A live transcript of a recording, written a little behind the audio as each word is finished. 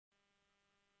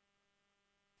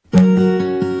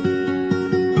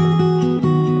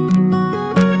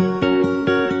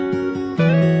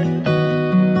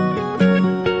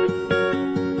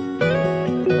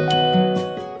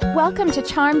Welcome to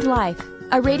Charmed Life,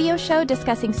 a radio show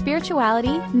discussing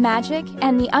spirituality, magic,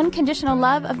 and the unconditional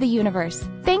love of the universe.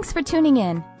 Thanks for tuning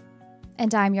in.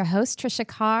 And I'm your host, Trisha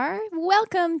Carr.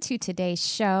 Welcome to today's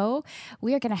show.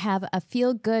 We are going to have a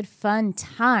feel-good, fun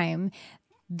time.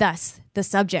 Thus, the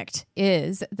subject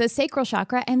is the sacral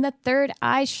chakra and the third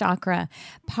eye chakra,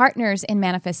 partners in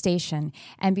manifestation.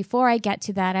 And before I get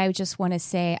to that, I just want to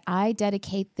say I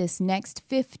dedicate this next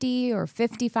 50 or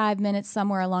 55 minutes,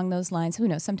 somewhere along those lines. Who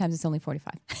knows? Sometimes it's only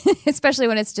 45, especially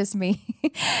when it's just me.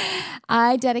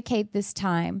 I dedicate this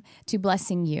time to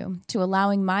blessing you, to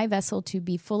allowing my vessel to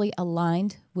be fully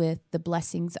aligned with the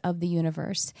blessings of the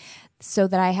universe, so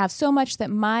that I have so much that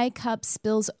my cup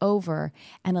spills over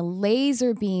and a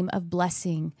laser beam of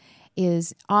blessing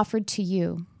is offered to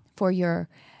you for your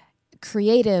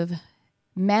creative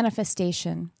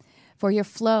manifestation, for your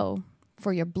flow,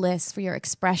 for your bliss, for your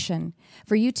expression,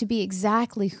 for you to be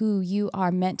exactly who you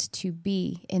are meant to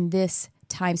be in this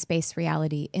time-space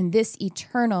reality, in this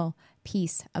eternal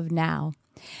piece of now.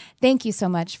 Thank you so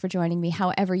much for joining me,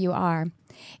 however you are.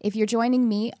 If you're joining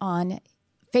me on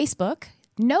Facebook,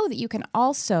 know that you can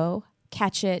also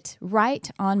catch it right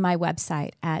on my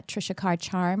website at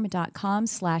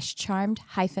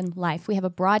trishacarcharm.com/charmed-life. We have a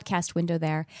broadcast window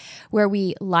there where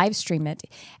we live stream it.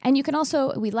 And you can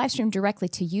also, we live stream directly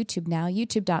to YouTube now,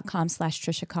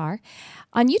 youtube.com/trishacar.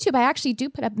 On YouTube, I actually do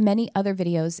put up many other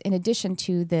videos in addition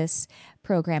to this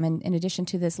program and in addition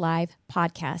to this live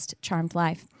podcast, Charmed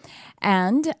Life.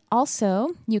 And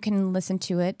also, you can listen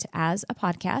to it as a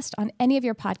podcast on any of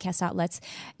your podcast outlets.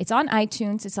 It's on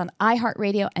iTunes, it's on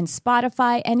iHeartRadio and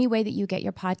Spotify. Any way that you get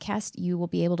your podcast, you will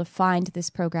be able to find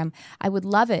this program. I would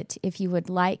love it if you would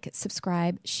like,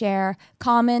 subscribe, share,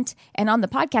 comment, and on the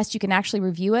podcast, you can actually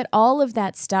review it. All of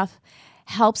that stuff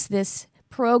helps this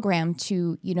program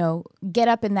to, get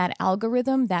up in that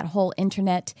algorithm, that whole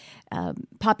internet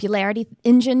popularity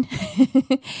engine.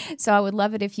 So I would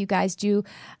love it if you guys do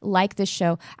like this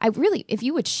show. If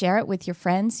you would share it with your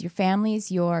friends, your families,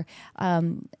 your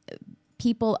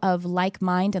people of like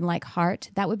mind and like heart,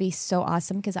 that would be so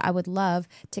awesome because I would love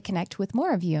to connect with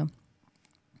more of you.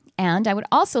 And I would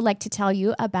also like to tell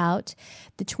you about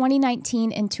the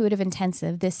 2019 Intuitive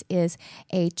Intensive. This is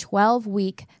a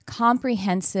 12-week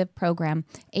comprehensive program,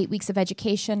 8 weeks of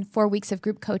education, 4 weeks of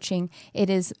group coaching.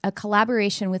 It is a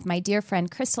collaboration with my dear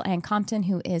friend, Crystal Ann Compton,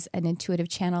 who is an intuitive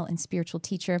channel and spiritual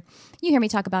teacher. You hear me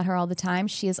talk about her all the time.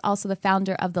 She is also the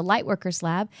founder of the Lightworkers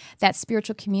Lab, that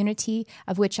spiritual community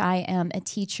of which I am a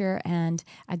teacher and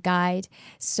a guide.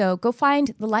 So go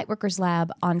find the Lightworkers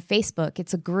Lab on Facebook.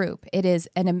 It's a group.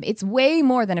 It's way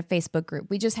more than a Facebook group.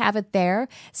 We just have it there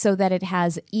so that it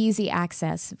has easy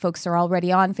access. Folks are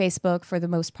already on Facebook for the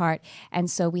most part,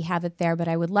 and so we have it there. But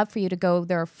I would love for you to go.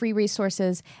 There are free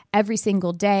resources every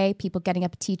single day, people getting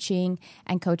up teaching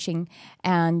and coaching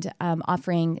and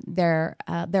offering their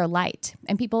light,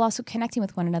 and people also connecting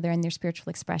with one another in their spiritual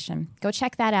expression. Go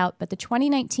check that out. But the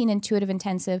 2019 Intuitive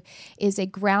Intensive is a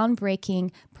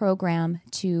groundbreaking program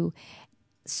to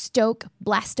stoke,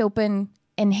 blast open,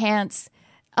 enhance,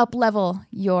 up-level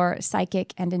your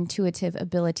psychic and intuitive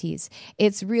abilities.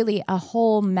 It's really a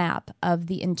whole map of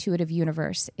the intuitive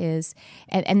universe.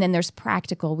 And then there's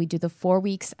practical. We do the 4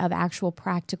 weeks of actual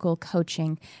practical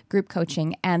coaching, group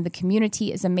coaching, and the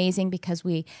community is amazing because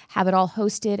we have it all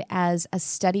hosted as a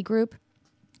study group.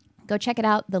 Go check it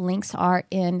out. The links are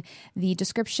in the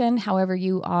description. However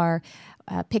you are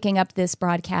picking up this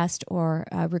broadcast or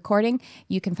recording,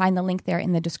 you can find the link there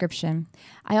in the description.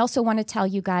 I also want to tell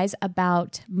you guys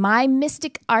about my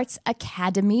Mystic Arts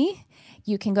Academy.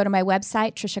 You can go to my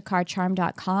website,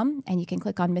 trishacarcharm.com, and you can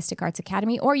click on Mystic Arts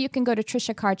Academy, or you can go to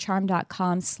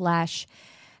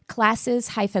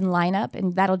trishacarcharm.com/classes-lineup,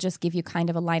 and that'll just give you kind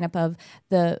of a lineup of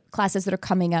the classes that are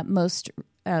coming up most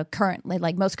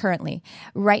currently.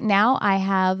 Right now, I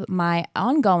have my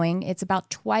ongoing, it's about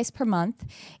twice per month.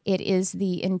 It is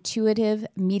the Intuitive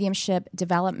Mediumship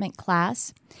Development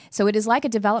class. So it is like a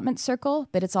development circle,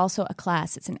 but it's also a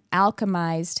class. It's an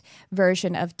alchemized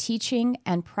version of teaching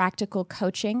and practical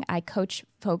coaching. I coach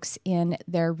folks in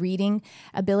their reading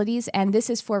abilities, and this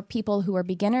is for people who are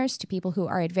beginners to people who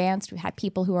are advanced. We've had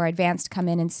people who are advanced come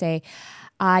in and say,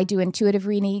 I do intuitive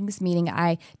readings, meaning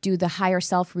I do the higher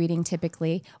self reading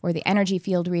typically, or the energy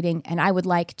field reading, and I would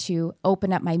like to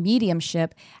open up my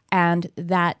mediumship. And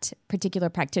that particular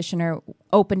practitioner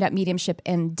opened up mediumship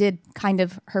and did kind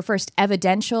of her first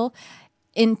evidential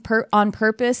on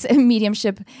purpose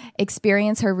mediumship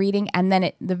experience, her reading. And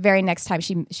then the very next time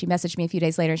she messaged me a few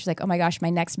days later, she's like, oh my gosh,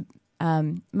 my next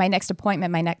my next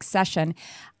appointment, my next session,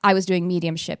 I was doing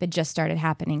mediumship. It just started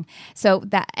happening. So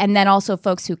that, and then also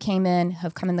folks who came in,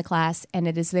 have come in the class, and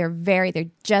it is, they're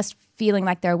just feeling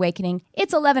like they're awakening.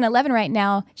 It's 11:11 right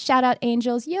now. Shout out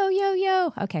angels. Yo, yo,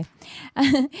 yo. Okay.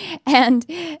 And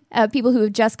people who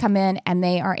have just come in and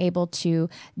they are able to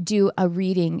do a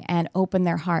reading and open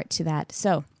their heart to that.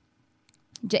 So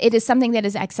it is something that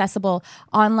is accessible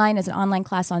online as an online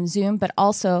class on Zoom, but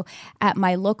also at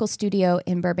my local studio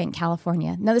in Burbank,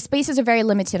 California. Now, the spaces are very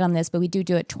limited on this, but we do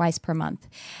it twice per month.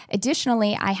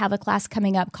 Additionally, I have a class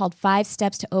coming up called 5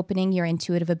 Steps to Opening Your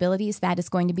Intuitive Abilities. That is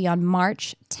going to be on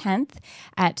March 10th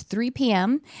at 3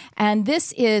 p.m. And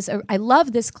this is, I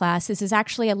love this class. This is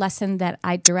actually a lesson that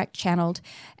I direct channeled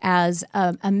as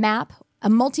a map, a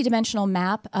multidimensional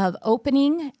map of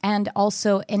opening and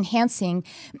also enhancing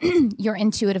your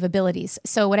intuitive abilities.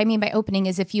 So what I mean by opening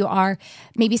is if you are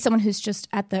maybe someone who's just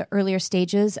at the earlier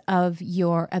stages of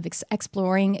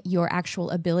exploring your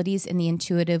actual abilities in the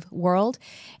intuitive world,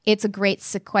 it's a great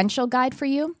sequential guide for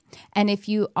you. And if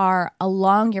you are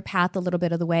along your path a little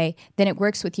bit of the way, then it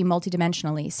works with you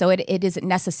multidimensionally. So it isn't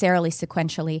necessarily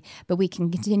sequentially, but we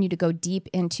can continue to go deep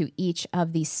into each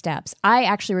of these steps. I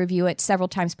actually review it several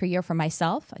times per year for myself.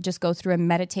 I just go through and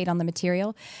meditate on the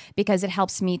material because it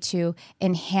helps me to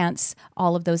enhance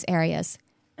all of those areas.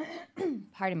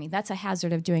 Pardon me. That's a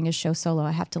hazard of doing a show solo.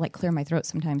 I have to clear my throat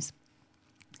sometimes.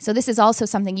 So this is also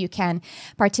something you can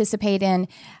participate in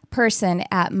person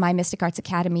at my Mystic Arts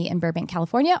Academy in Burbank,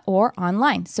 California, or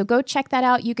online. So go check that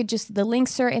out. You could the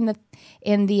links are in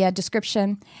the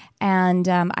description, and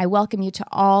I welcome you to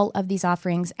all of these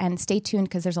offerings. And stay tuned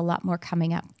because there's a lot more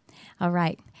coming up. All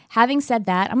right. Having said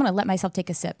that, I'm going to let myself take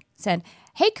a sip. Said,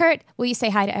 hey Kurt, will you say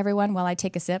hi to everyone while I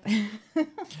take a sip?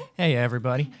 Hey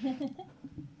everybody.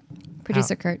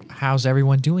 Producer Kurt. How's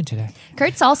everyone doing today?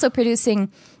 Kurt's also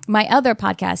producing my other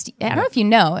podcast. I don't know if you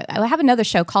know, I have another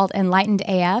show called Enlightened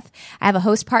AF. I have a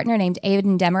host partner named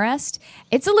Aiden Demarest.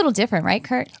 It's a little different, right,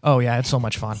 Kurt? Oh, yeah, it's so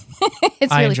much fun.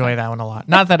 I enjoy that one a lot.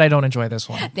 Not that I don't enjoy this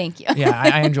one. Thank you. Yeah,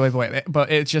 I enjoy it,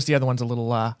 but it's just the other one's a little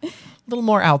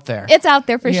more out there. It's out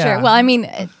there for sure. Well, I mean,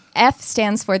 F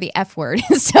stands for the F word.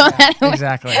 So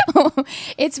exactly.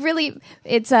 It's really,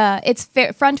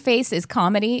 front face is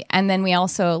comedy. And then we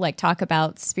also talk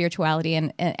about spirituality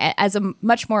and as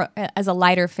a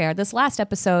lighter fare. This last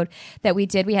episode that we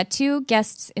did, we had 2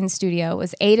 guests in studio. It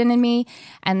was Aiden and me,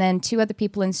 and then 2 other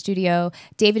people in studio.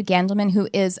 David Gandelman, who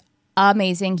is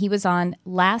amazing. He was on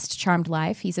last Charmed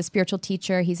Life. He's a spiritual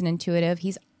teacher. He's an intuitive.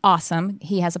 He's awesome.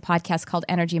 He has a podcast called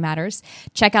Energy Matters.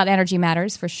 Check out Energy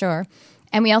Matters for sure.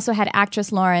 And we also had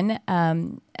actress Lauren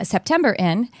September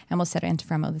in. I almost said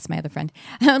Antifremo. That's my other friend.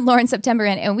 Lauren September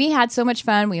in. And we had so much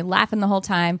fun. We were laughing the whole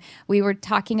time. We were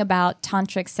talking about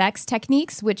tantric sex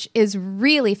techniques, which is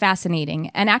really fascinating.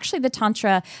 And actually the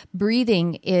tantra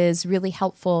breathing is really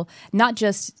helpful, not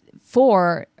just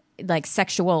for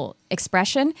sexual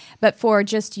expression, but for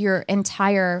just your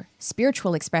entire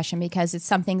spiritual expression, because it's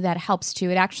something that helps to,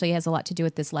 it actually has a lot to do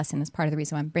with this lesson. That's part of the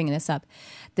reason why I'm bringing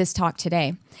this talk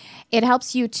today. It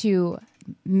helps you to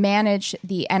manage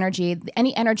the energy,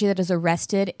 any energy that is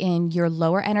arrested in your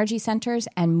lower energy centers,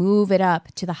 and move it up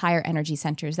to the higher energy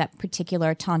centers, that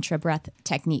particular tantra breath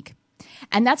technique.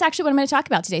 And that's actually what I'm going to talk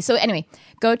about today. So anyway,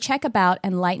 go check on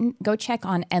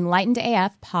Enlightened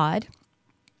AF Pod.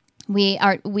 We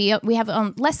have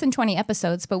less than 20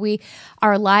 episodes, but we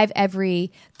are live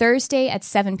every Thursday at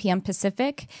 7 p.m.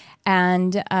 Pacific,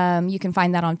 and you can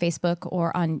find that on Facebook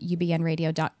or on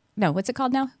ubnradio.com. No, what's it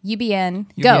called now?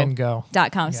 ubngo.com.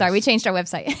 Yes. Sorry, we changed our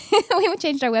website. We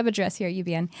changed our web address here at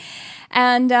UBN.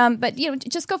 And but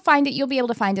just go find it. You'll be able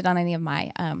to find it on any of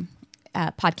my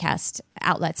podcast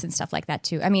outlets and stuff like that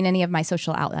too. I mean, any of my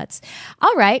social outlets.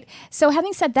 All right. So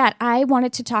having said that, I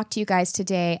wanted to talk to you guys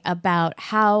today about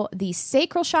how the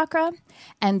sacral chakra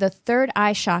and the third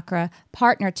eye chakra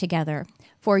partner together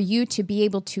for you to be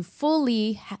able to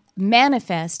fully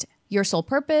manifest your soul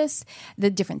purpose, the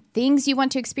different things you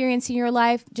want to experience in your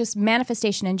life, just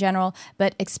manifestation in general,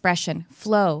 but expression,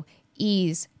 flow,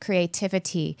 ease,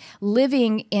 creativity,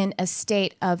 living in a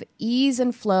state of ease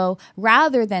and flow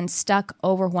rather than stuck,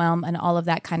 overwhelmed, and all of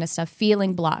that kind of stuff,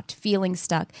 feeling blocked, feeling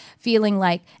stuck, feeling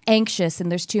anxious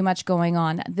and there's too much going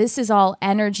on. This is all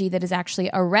energy that is actually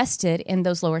arrested in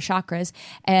those lower chakras.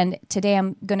 And today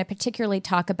I'm going to particularly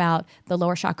talk about the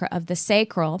lower chakra of the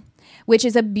sacral, which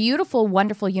is a beautiful,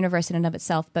 wonderful universe in and of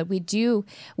itself. But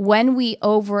when we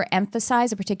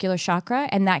overemphasize a particular chakra,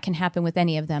 and that can happen with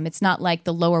any of them, it's not like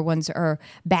the lower ones are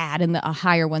bad and the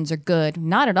higher ones are good.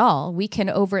 Not at all. We can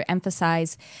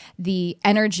overemphasize the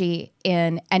energy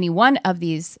in any one of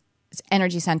these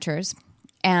energy centers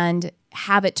and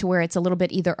have it to where it's a little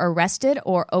bit either arrested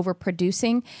or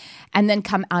overproducing and then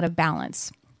come out of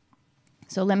balance.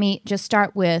 So let me just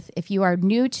start with, if you are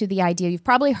new to the idea, you've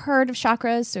probably heard of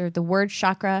chakras or the word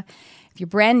chakra. If you're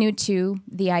brand new to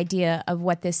the idea of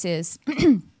what this is,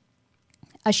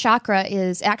 a chakra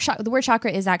is, the word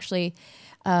chakra is actually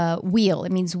wheel.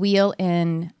 It means wheel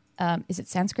in, is it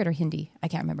Sanskrit or Hindi? I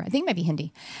can't remember. I think it might be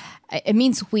Hindi. It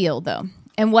means wheel though.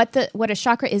 And what a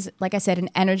chakra is, like I said, an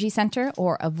energy center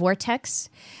or a vortex.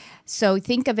 So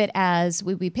think of it as,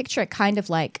 we picture it kind of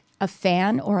like a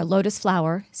fan or a lotus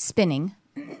flower spinning.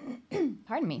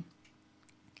 Pardon me.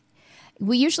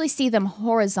 We usually see them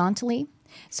horizontally.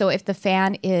 So if the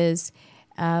fan is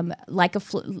like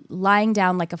lying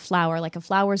down like a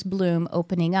flower's bloom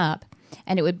opening up,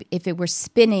 and it would, if it were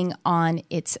spinning on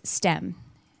its stem,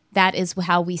 that is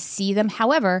how we see them.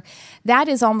 However, that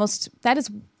is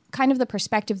kind of the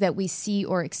perspective that we see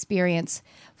or experience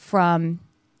from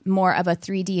more of a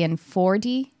 3D and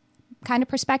 4D kind of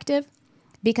perspective.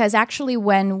 Because actually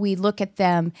when we look at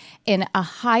them in a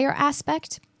higher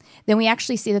aspect, then we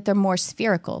actually see that they're more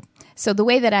spherical. So the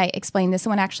way that I explain this,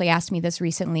 someone actually asked me this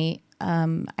recently,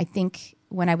 I think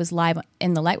when I was live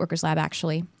in the Lightworkers Lab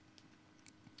actually,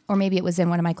 or maybe it was in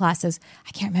one of my classes.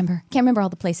 I can't remember all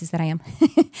the places that I am.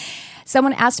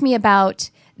 Someone asked me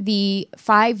about the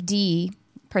 5D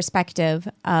perspective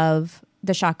of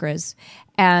the chakras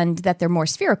and that they're more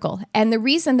spherical. And the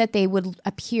reason that they would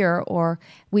appear, or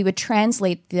we would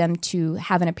translate them to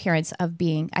have an appearance of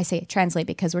being, I say translate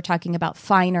because we're talking about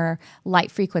finer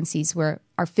light frequencies where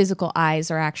our physical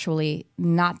eyes are actually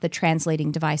not the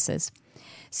translating devices.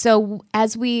 So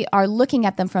as we are looking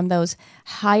at them from those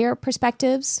higher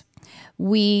perspectives,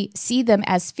 we see them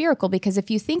as spherical because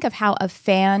if you think of how a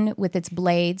fan with its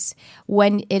blades,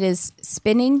 when it is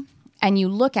spinning, and you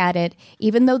look at it,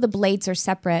 even though the blades are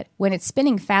separate, when it's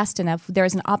spinning fast enough,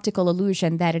 there's an optical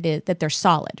illusion that they're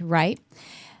solid, right?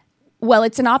 Well,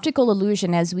 it's an optical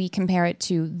illusion as we compare it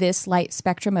to this light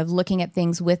spectrum of looking at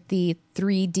things with the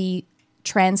 3D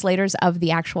translators of the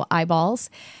actual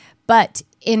eyeballs. But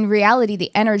in reality,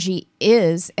 the energy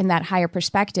is, in that higher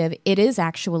perspective, it is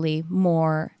actually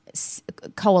more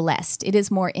coalesced. It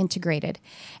is more integrated.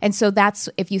 And so that's,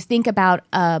 if you think about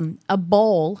a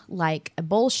bowl, like a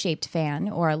bowl-shaped fan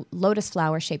or a lotus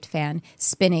flower-shaped fan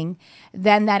spinning,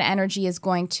 then that energy is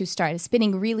going to start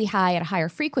spinning really high at a higher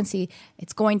frequency.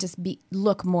 It's going to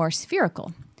look more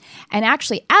spherical. And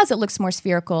actually, as it looks more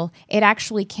spherical, it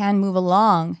actually can move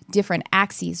along different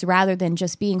axes rather than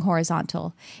just being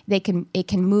horizontal. It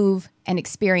can move and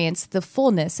experience the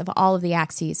fullness of all of the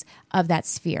axes of that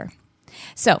sphere.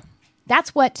 So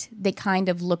that's what they kind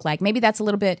of look like. Maybe that's a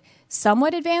little bit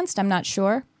somewhat advanced. I'm not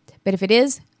sure. But if it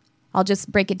is, I'll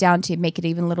just break it down to make it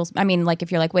even little. I mean, like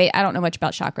if you're like, wait, I don't know much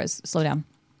about chakras, slow down.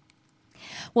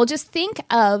 Well, just think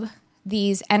of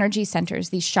these energy centers,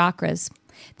 these chakras.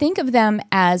 Think of them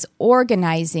as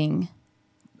organizing,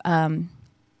 like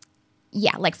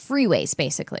freeways,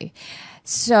 basically.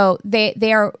 So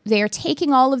they are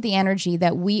taking all of the energy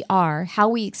that we are, how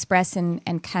we express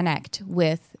and connect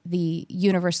with the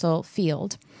universal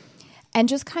field, and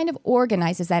just kind of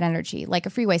organizes that energy like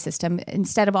a freeway system.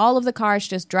 Instead of all of the cars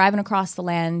just driving across the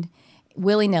land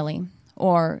willy-nilly,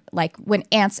 or like when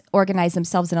ants organize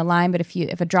themselves in a line, but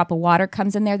if a drop of water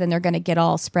comes in there, then they're going to get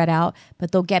all spread out,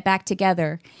 but they'll get back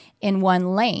together in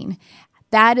one lane.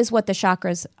 That is what the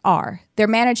chakras are. They're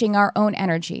managing our own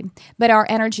energy, but our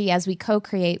energy as we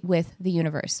co-create with the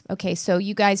universe. Okay, so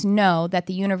you guys know that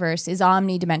the universe is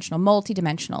omnidimensional,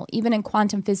 multidimensional. Even in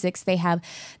quantum physics, they have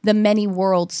the many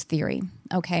worlds theory,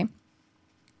 okay?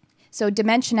 So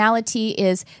dimensionality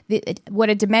is, what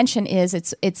a dimension is,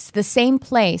 it's the same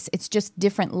place, it's just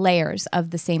different layers of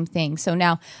the same thing. So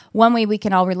now, one way we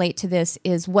can all relate to this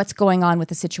is what's going on with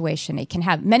the situation. It can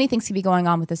have, many things can be going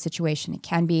on with the situation. It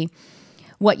can be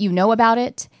what you know about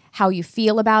it, how you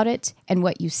feel about it, and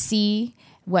what you see,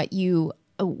 what you,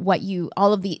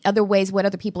 all of the other ways, what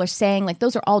other people are saying. Like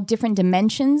those are all different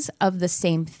dimensions of the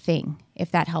same thing, if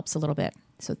that helps a little bit.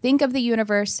 So think of the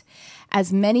universe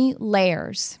as many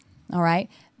layers, all right?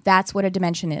 That's what a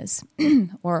dimension is.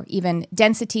 Or even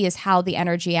density is how the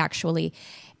energy actually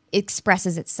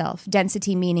expresses itself.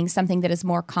 Density meaning something that is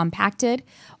more compacted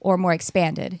or more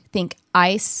expanded. Think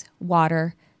ice,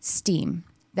 water, steam.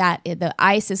 That the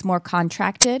ice is more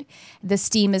contracted, the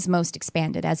steam is most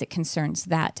expanded as it concerns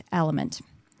that element.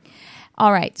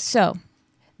 All right, so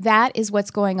that is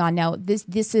what's going on now.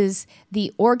 This is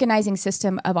the organizing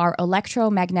system of our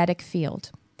electromagnetic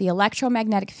field. The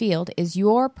electromagnetic field is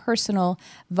your personal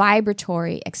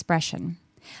vibratory expression.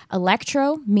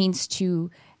 Electro means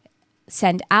to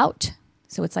send out,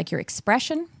 so it's like your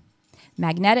expression.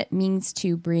 Magnetic means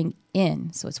to bring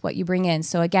in. So it's what you bring in.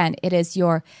 So again, it is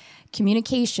your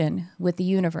communication with the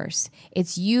universe.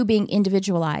 It's you being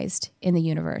individualized in the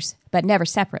universe, but never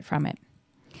separate from it.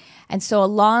 And so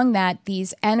along that,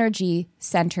 these energy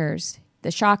centers, the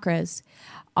chakras,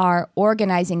 are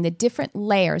organizing the different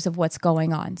layers of what's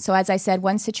going on. So as I said,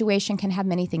 one situation can have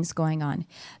many things going on.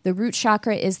 The root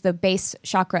chakra is the base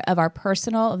chakra of our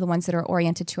personal, of the ones that are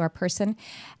oriented to our person.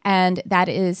 And that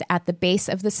is at the base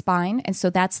of the spine. And so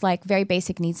that's like very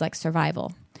basic needs like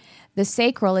survival. The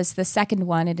sacral is the second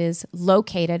one. It is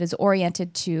located, is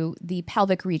oriented to the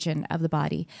pelvic region of the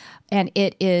body. And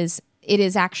it is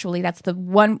actually, that's the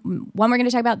one we're going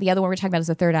to talk about. The other one we're talking about is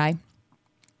the third eye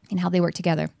and how they work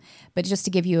together. But just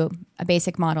to give you a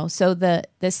basic model. So the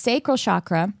sacral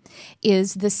chakra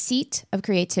is the seat of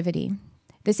creativity.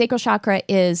 The sacral chakra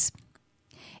is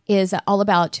all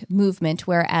about movement,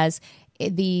 whereas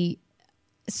the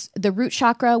root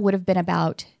chakra would have been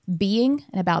about being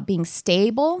and about being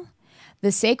stable.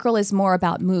 The sacral is more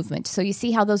about movement. So you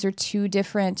see how those are two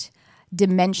different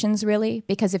dimensions, really?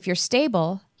 Because if you're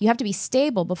stable, you have to be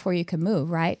stable before you can move,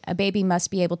 right? A baby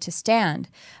must be able to stand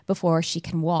before she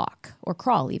can walk or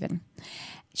crawl even.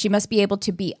 She must be able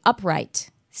to be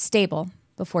upright, stable,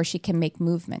 before she can make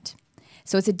movement.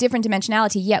 So it's a different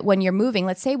dimensionality, yet when you're moving,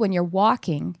 let's say when you're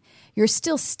walking, you're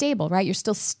still stable, right? You're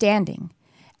still standing.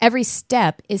 Every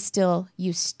step is still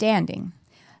you standing.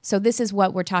 So this is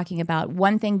what we're talking about,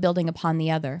 one thing building upon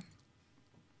the other.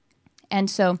 And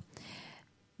so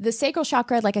the sacral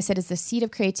chakra, like I said, is the seat of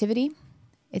creativity.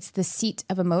 It's the seat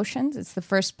of emotions. It's the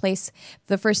first place,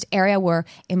 the first area where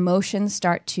emotions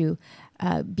start to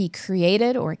be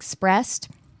created or expressed.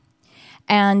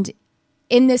 And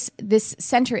in this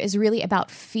center is really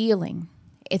about feeling.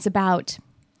 It's about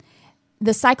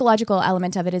the psychological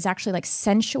element of it is actually like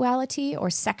sensuality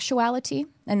or sexuality,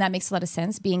 and that makes a lot of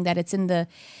sense, being that it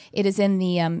is in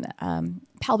the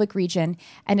pelvic region,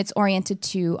 and it's oriented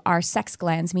to our sex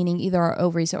glands, meaning either our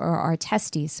ovaries or our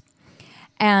testes.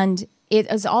 And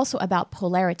it is also about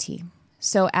polarity.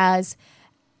 So as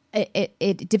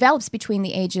it develops between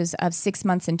the ages of 6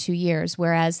 months and 2 years,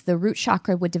 whereas the root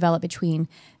chakra would develop between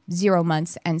 0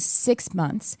 months and 6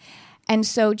 months. And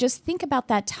so just think about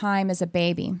that time as a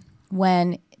baby,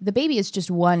 when the baby is just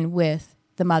one with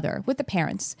the mother, with the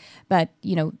parents, but,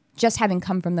 just having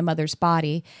come from the mother's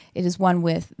body, it is one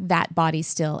with that body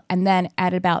still. And then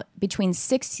at about between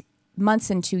 6 months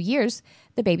and 2 years,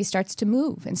 the baby starts to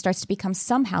move and starts to become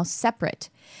somehow separate.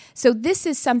 So this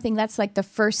is something that's like the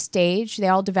first stage. They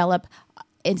all develop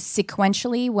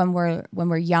sequentially when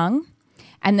we're young.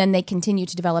 And then they continue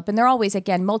to develop. And they're always,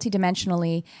 again,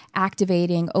 multidimensionally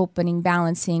activating, opening,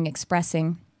 balancing,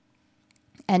 expressing.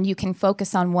 And you can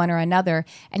focus on one or another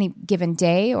any given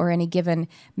day or any given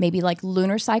maybe like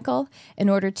lunar cycle in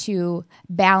order to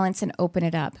balance and open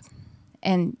it up.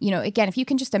 And, again, if you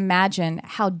can just imagine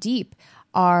how deep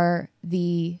are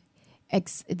the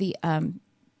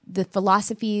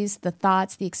philosophies, the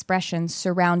thoughts, the expressions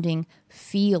surrounding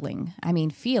feeling. I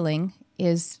mean, feeling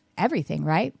is everything,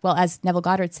 right? Well, as Neville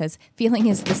Goddard says, feeling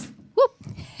is this.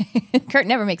 Whoop! Kurt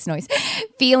never makes noise.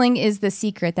 Feeling is the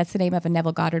secret. That's the name of a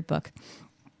Neville Goddard book.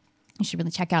 You should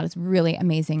really check out. It's really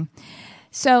amazing.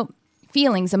 So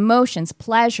feelings, emotions,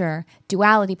 pleasure,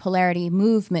 duality, polarity,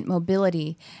 movement,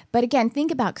 mobility. But again,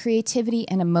 think about creativity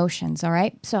and emotions, all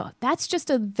right? So that's just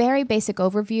a very basic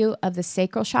overview of the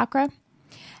sacral chakra.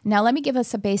 Now let me give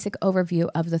us a basic overview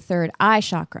of the third eye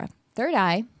chakra. Third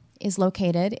eye is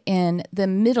located in the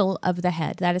middle of the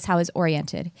head. That is how it's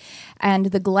oriented. And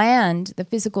the gland, the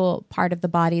physical part of the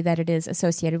body that it is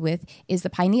associated with, is the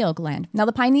pineal gland. Now,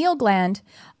 the pineal gland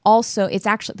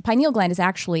the pineal gland is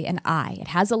actually an eye. It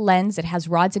has a lens, it has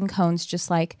rods and cones,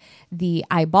 just like the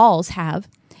eyeballs have,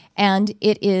 and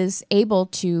it is able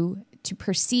to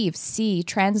perceive, see,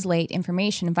 translate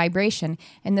information and vibration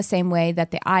in the same way that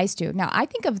the eyes do. Now, I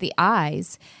think of the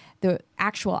eyes, the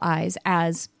actual eyes,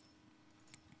 as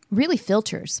really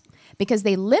filters because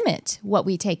they limit what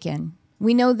we take in.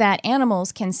 We know that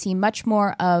animals can see much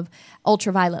more of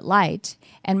ultraviolet light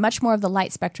and much more of the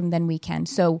light spectrum than we can.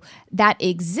 So that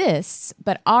exists,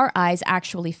 but our eyes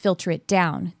actually filter it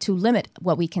down to limit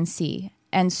what we can see.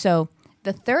 And so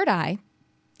the third eye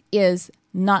is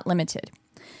not limited.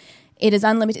 It is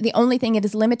unlimited. The only thing it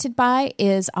is limited by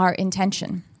is our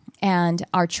intention and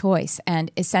our choice,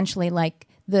 and essentially like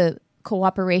the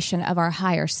cooperation of our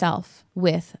higher self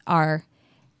with our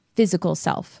physical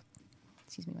self.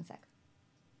 Excuse me one sec.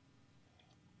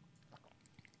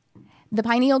 The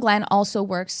pineal gland also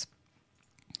works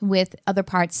with other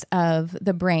parts of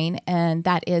the brain, and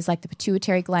that is like the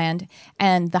pituitary gland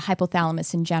and the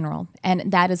hypothalamus in general.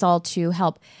 And that is all to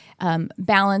help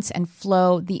balance and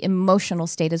flow the emotional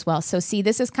state as well. So see,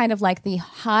 this is kind of like the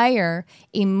higher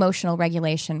emotional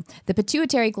regulation. The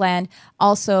pituitary gland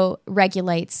also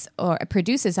regulates or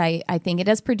produces, I think it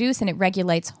does produce, and it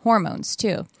regulates hormones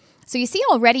too. So you see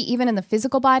already, even in the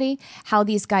physical body, how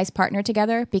these guys partner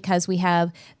together, because we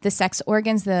have the sex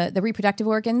organs, the reproductive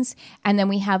organs, and then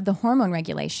we have the hormone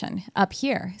regulation up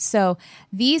here. So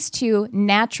these two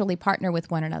naturally partner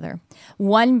with one another,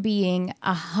 one being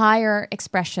a higher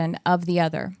expression of the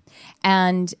other.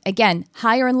 And again,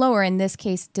 higher and lower in this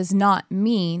case does not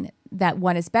mean that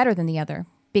one is better than the other,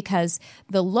 because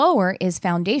the lower is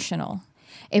foundational.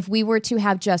 If we were to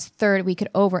have just third, we could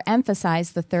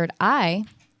overemphasize the third eye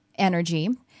energy,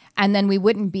 and then we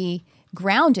wouldn't be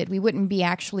grounded. We wouldn't be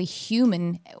actually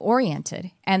human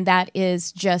oriented. And that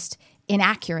is just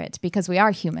inaccurate, because we are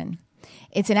human.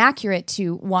 It's inaccurate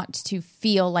to want to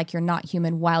feel like you're not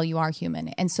human while you are human.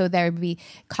 And so there would be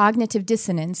cognitive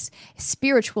dissonance,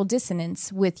 spiritual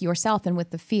dissonance with yourself and with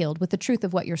the field, with the truth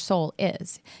of what your soul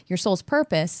is. Your soul's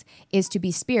purpose is to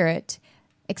be spirit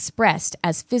expressed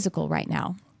as physical right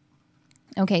now.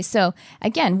 Okay, so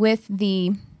again, with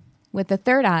the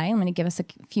third eye, I'm going to give us a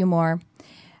few more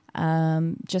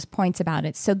just points about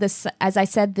it. So this, as I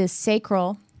said, this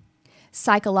sacral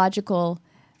psychological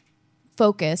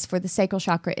focus for the sacral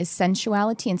chakra is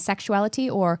sensuality and sexuality,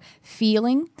 or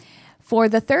feeling. For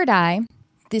the third eye,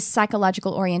 this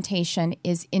psychological orientation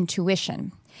is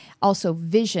intuition, also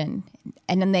vision.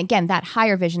 And then again, that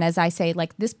higher vision, as I say,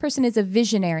 like this person is a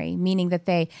visionary, meaning that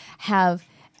they have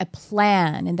a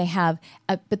plan, and they have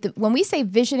when we say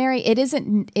visionary, it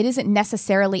isn't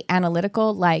necessarily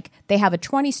analytical, like they have a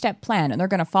 20-step plan and they're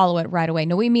going to follow it right away.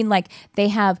 No, we mean like they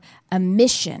have a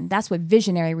mission. That's what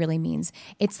visionary really means.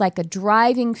 It's like a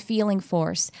driving feeling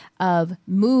force of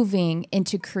moving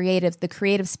into the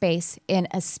creative space in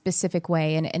a specific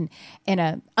way, and in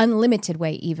an unlimited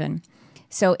way even.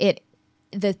 So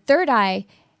the third eye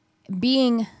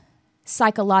being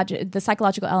the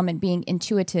psychological element being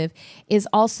intuitive is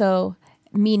also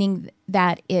meaning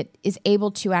that it is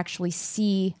able to actually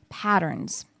see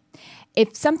patterns.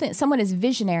 If someone is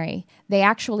visionary, they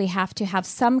actually have to have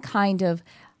some kind of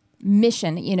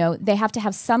mission, they have to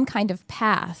have some kind of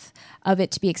path of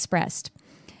it to be expressed.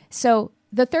 So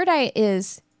the third eye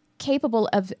is capable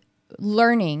of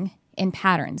learning in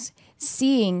patterns,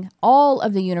 seeing all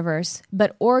of the universe,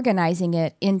 but organizing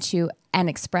it into an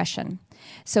expression.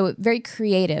 So very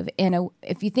creative.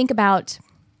 If you think about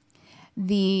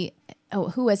who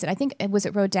was it? I think, was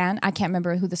it Rodin? I can't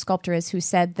remember who the sculptor is who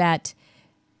said that.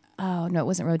 Oh, no, it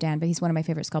wasn't Rodin, but he's one of my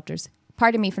favorite sculptors.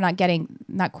 Pardon me for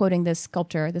not quoting this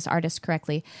sculptor, this artist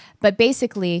correctly, but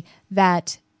basically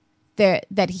that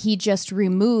he just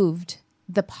removed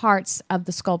the parts of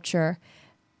the sculpture.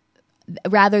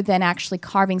 Rather than actually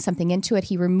carving something into it,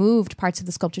 he removed parts of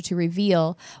the sculpture to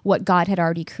reveal what God had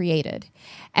already created.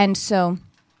 And so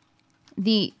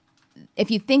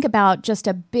if you think about just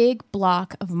a big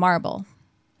block of marble,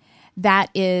 that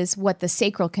is what the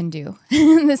sacral can do.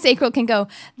 The sacral can go,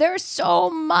 there's so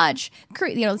much,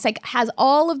 it's like has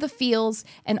all of the feels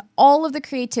and all of the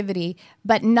creativity,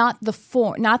 but not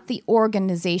the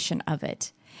organization of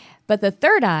it. But the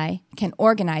third eye can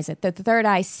organize it. The third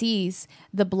eye sees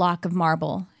the block of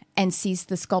marble and sees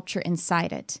the sculpture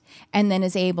inside it, and then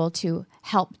is able to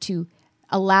help to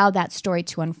allow that story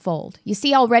to unfold. You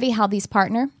see already how these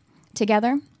partner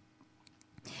together?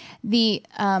 The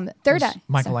third eye.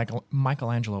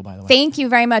 Michelangelo, by the way. Thank you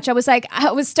very much. I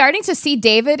was starting to see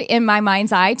David in my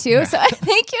mind's eye too. Yeah. So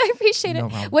thank you. I appreciate it. No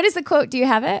problem. What is the quote? Do you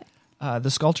have it?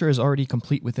 The sculpture is already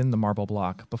complete within the marble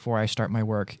block before I start my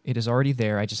work. It is already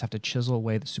there. I just have to chisel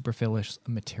away the superfluous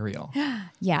material.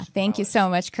 Yeah, thank you so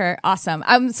much, Kurt. Awesome.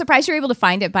 I'm surprised you were able to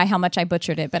find it by how much I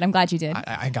butchered it, but I'm glad you did.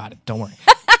 I got it. Don't worry.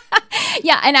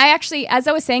 Yeah, and I actually, as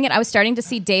I was saying it, I was starting to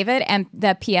see David and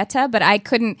the Pieta, but I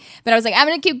couldn't. But I was like, I'm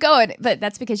going to keep going. But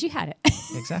that's because you had it.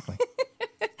 Exactly.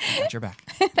 Got your back.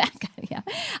 Yeah,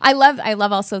 I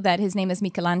love also that his name is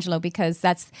Michelangelo, because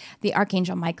that's the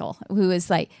Archangel Michael, who is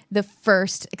like the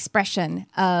first expression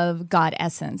of God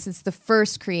essence. It's the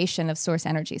first creation of source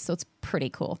energy. So it's pretty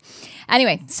cool.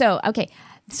 Anyway, so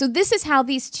this is how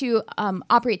these two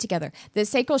operate together. The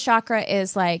sacral chakra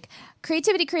is like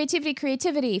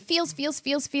creativity, feels.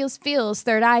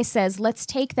 Third eye says, let's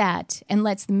take that and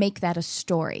let's make that a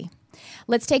story.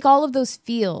 Let's take all of those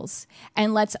feels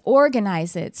and let's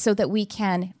organize it so that we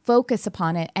can focus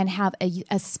upon it and have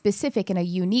a specific and a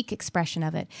unique expression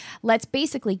of it. Let's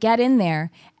basically get in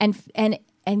there and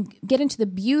get into the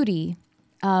beauty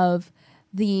of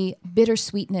the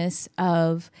bittersweetness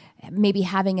of maybe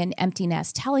having an empty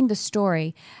nest, telling the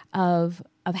story of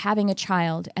having a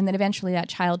child, and then eventually that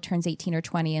child turns 18 or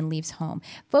 20 and leaves home.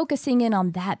 Focusing in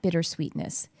on that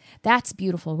bittersweetness. That's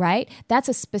beautiful, right? That's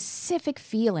a specific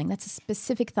feeling. That's a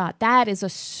specific thought. That is a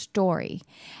story.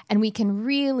 And we can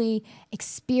really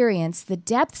experience the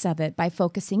depths of it by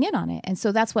focusing in on it. And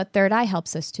so that's what third eye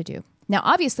helps us to do. Now,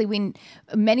 obviously,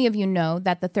 many of you know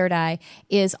that the third eye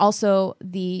is also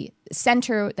the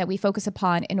center that we focus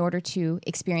upon in order to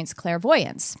experience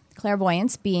clairvoyance.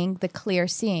 Clairvoyance being the clear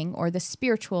seeing or the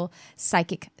spiritual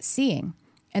psychic seeing.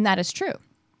 And that is true.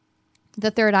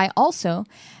 The third eye also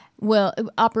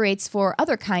operates for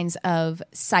other kinds of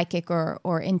psychic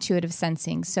or intuitive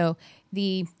sensing. So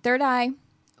the third eye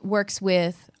works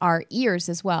with our ears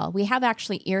as well. We have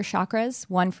actually ear chakras,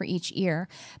 one for each ear,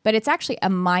 but it's actually a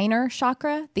minor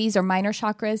chakra. These are minor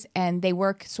chakras, and they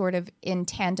work sort of in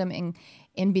tandem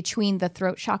in between the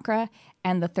throat chakra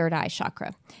and the third eye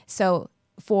chakra. So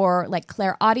for like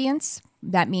clairaudience,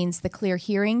 that means the clear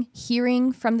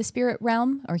hearing from the spirit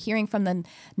realm or hearing from the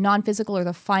non-physical or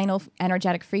the final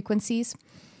energetic frequencies.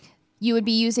 You would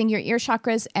be using your ear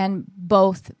chakras and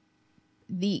both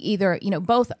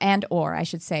I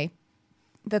should say,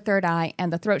 the third eye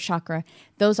and the throat chakra.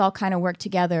 Those all kind of work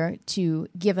together to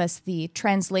give us the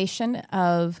translation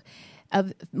of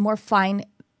more fine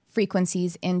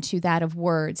frequencies into that of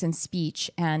words and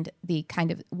speech and the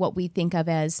kind of what we think of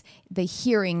as the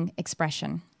hearing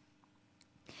expression.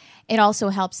 It also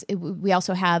helps. We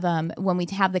also have, when we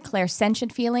have the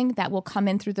clairsentient feeling, that will come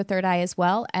in through the third eye as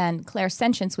well. And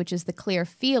clairsentience, which is the clear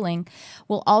feeling,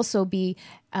 will also be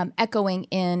echoing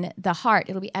in the heart.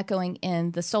 It'll be echoing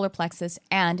in the solar plexus,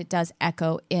 and it does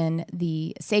echo in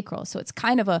the sacral. So it's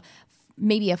kind of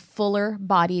maybe a fuller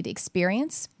bodied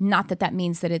experience. Not that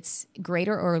means that it's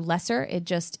greater or lesser. It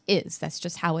just is. That's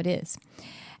just how it is.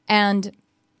 And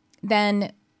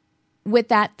then with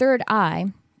that third eye,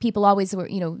 people always,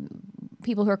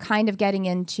 people who are kind of getting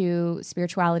into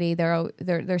spirituality,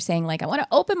 they're saying like, I want to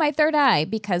open my third eye,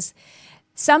 because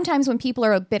sometimes when people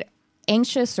are a bit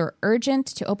anxious or urgent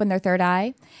to open their third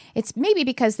eye, it's maybe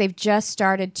because they've just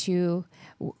started to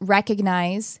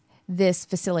recognize this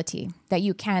facility that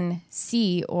you can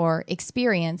see or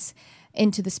experience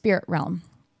into the spirit realm.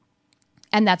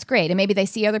 And that's great. And maybe they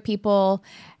see other people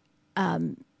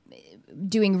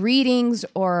doing readings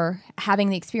or having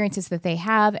the experiences that they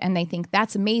have, and they think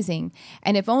that's amazing.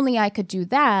 And if only I could do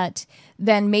that,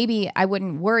 then maybe I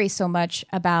wouldn't worry so much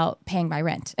about paying my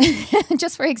rent,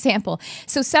 just for example.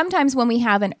 So sometimes when we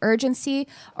have an urgency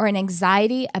or an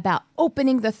anxiety about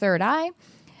opening the third eye,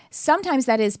 sometimes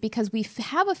that is because we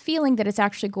have a feeling that it's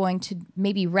actually going to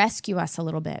maybe rescue us a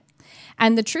little bit.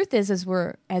 And the truth is, as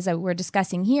we're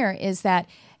discussing here, is that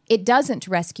it doesn't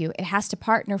rescue. It has to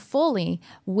partner fully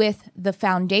with the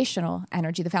foundational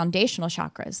energy, the foundational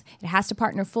chakras. It has to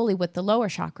partner fully with the lower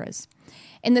chakras.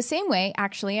 In the same way,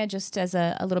 actually, just as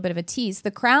a little bit of a tease,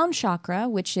 the crown chakra,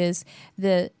 which is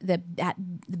the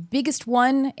biggest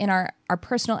one in our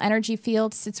personal energy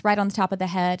field, sits right on the top of the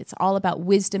head. It's all about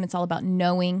wisdom. It's all about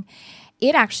knowing.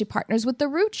 It actually partners with the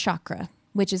root chakra,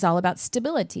 which is all about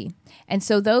stability. And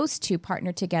so those two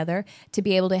partner together to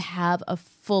be able to have a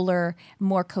fuller,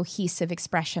 more cohesive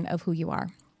expression of who you are.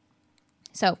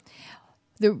 So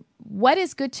what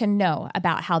is good to know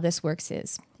about how this works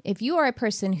is, if you are a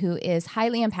person who is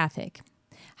highly empathic,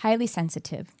 highly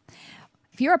sensitive,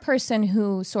 if you're a person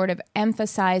who sort of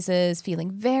emphasizes feeling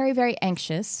very, very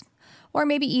anxious, or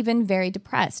maybe even very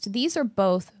depressed, these are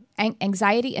both,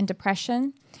 anxiety and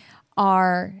depression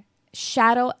are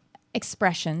shadow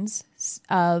expressions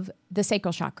of the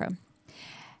sacral chakra.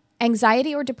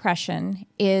 Anxiety or depression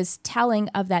is telling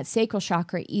of that sacral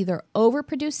chakra either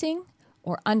overproducing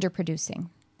or underproducing.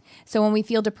 So when we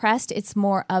feel depressed, it's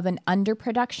more of an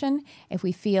underproduction. If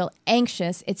we feel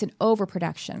anxious, it's an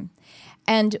overproduction.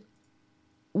 And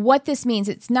what this means,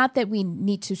 it's not that we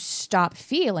need to stop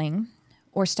feeling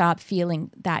or stop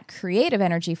feeling that creative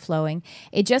energy flowing.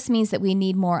 It just means that we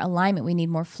need more alignment. We need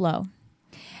more flow.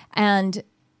 And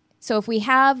so if we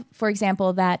have, for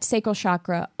example, that sacral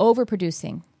chakra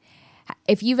overproducing,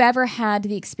 if you've ever had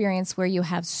the experience where you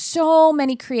have so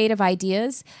many creative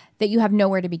ideas that you have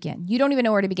nowhere to begin, you don't even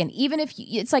know where to begin, even if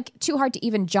it's like too hard to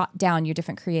even jot down your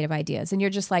different creative ideas, and you're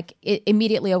just like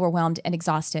immediately overwhelmed and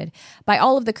exhausted by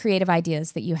all of the creative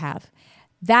ideas that you have.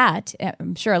 That,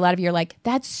 I'm sure a lot of you are like,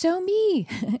 that's so me.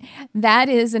 That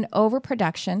is an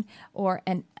overproduction or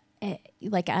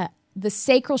the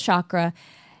sacral chakra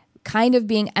kind of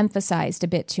being emphasized a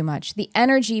bit too much. The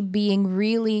energy being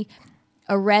really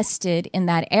arrested in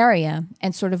that area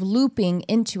and sort of looping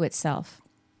into itself.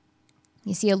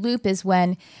 You see, a loop is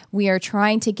when we are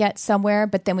trying to get somewhere,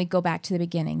 but then we go back to the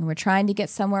beginning. We're trying to get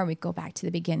somewhere, we go back to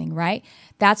the beginning, right?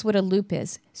 That's what a loop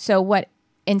is. So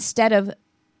instead of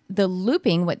the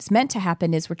looping, what's meant to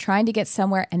happen is we're trying to get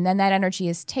somewhere, and then that energy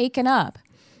is taken up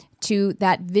to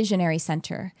that visionary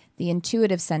center, the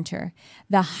intuitive center,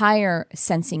 the higher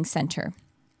sensing center,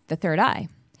 the third eye.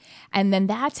 And then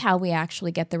that's how we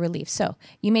actually get the relief. So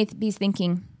you may be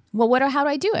thinking, well, how do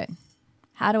I do it?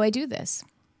 How do I do this?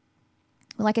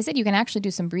 Well, like I said, you can actually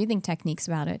do some breathing techniques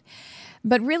about it.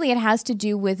 But really, it has to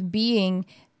do with being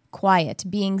quiet,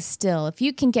 being still. If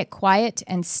you can get quiet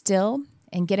and still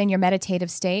and get in your meditative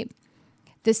state,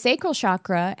 the sacral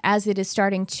chakra, as it is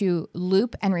starting to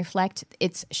loop and reflect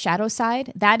its shadow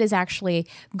side, that is actually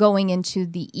going into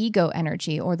the ego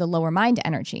energy or the lower mind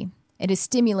energy. It is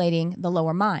stimulating the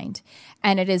lower mind,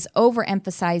 and it is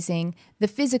overemphasizing the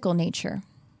physical nature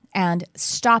and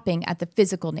stopping at the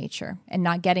physical nature and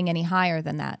not getting any higher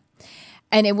than that.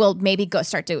 And it will maybe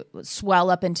start to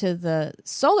swell up into the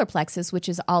solar plexus, which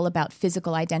is all about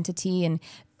physical identity and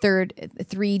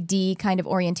 3D kind of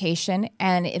orientation.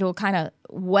 And it'll kind of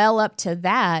well up to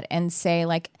that and say,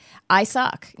 like, I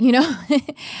suck,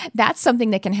 That's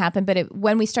something that can happen. But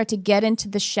when we start to get into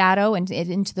the shadow and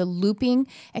into the looping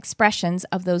expressions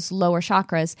of those lower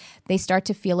chakras, they start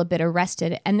to feel a bit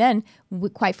arrested. And then,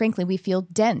 quite frankly, we feel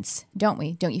dense, don't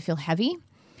we? Don't you feel heavy?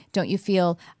 Don't you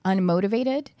feel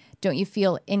unmotivated? Don't you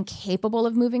feel incapable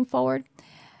of moving forward?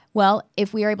 Well,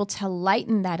 if we are able to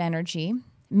lighten that energy,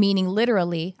 meaning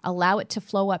literally allow it to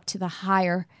flow up to the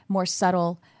higher, more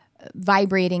subtle,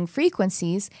 vibrating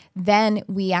frequencies, then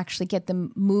we actually get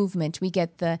the movement, we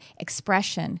get the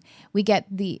expression, we get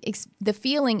the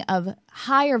feeling of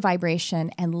higher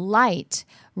vibration and light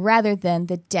rather than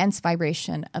the dense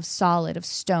vibration of solid, of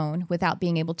stone, without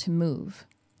being able to move.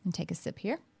 And take a sip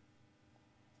here.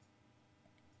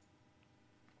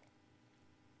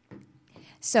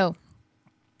 So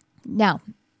now,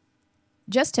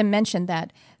 just to mention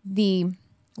that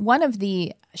one of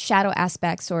the shadow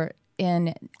aspects, or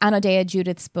in Anodea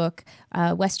Judith's book,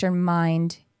 Western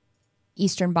Mind,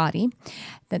 Eastern Body,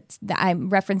 that I'm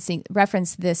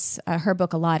reference this her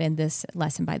book a lot in this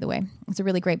lesson. By the way, it's a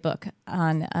really great book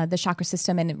on the chakra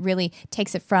system, and it really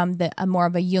takes it from a more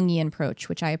of a Jungian approach,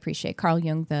 which I appreciate. Carl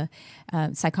Jung, the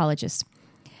psychologist,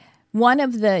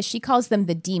 she calls them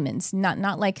the demons,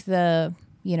 not like the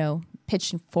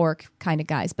pitch and fork kind of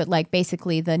guys, but like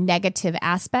basically the negative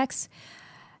aspects.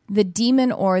 The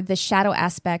demon or the shadow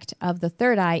aspect of the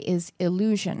third eye is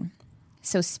illusion.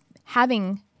 So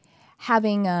having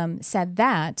said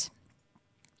that,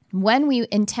 when we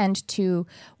intend to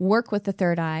work with the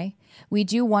third eye, we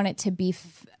do want it to be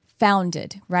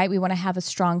founded, right? We want to have a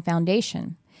strong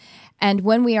foundation. And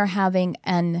when we are having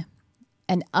an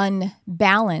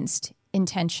unbalanced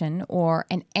intention or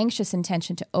an anxious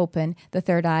intention to open the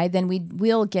third eye, then we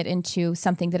will get into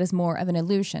something that is more of an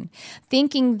illusion.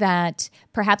 Thinking that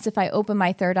perhaps if I open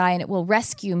my third eye and it will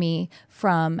rescue me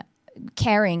from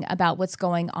caring about what's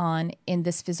going on in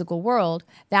this physical world,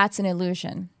 that's an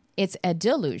illusion. It's a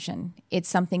delusion. It's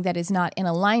something that is not in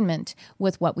alignment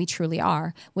with what we truly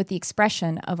are, with the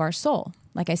expression of our soul.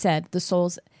 Like I said, the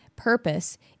soul's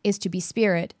purpose is to be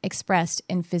spirit expressed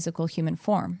in physical human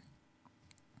form.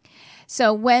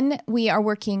 So when we are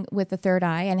working with the third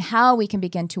eye, and how we can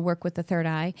begin to work with the third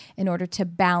eye in order to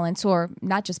balance, or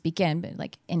not just begin, but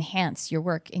like enhance your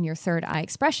work in your third eye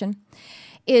expression,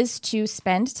 is to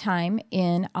spend time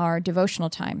in our devotional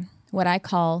time, what I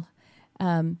call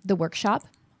the workshop,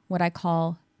 what I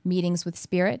call meetings with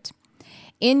spirit.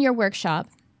 In your workshop,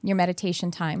 your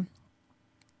meditation time,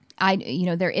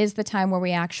 there is the time where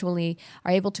we actually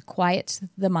are able to quiet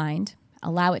the mind,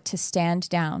 allow it to stand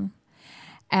down.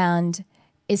 And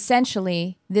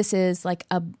essentially, this is like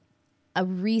a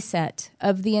reset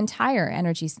of the entire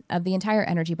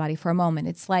energy body for a moment.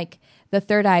 It's like the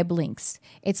third eye blinks.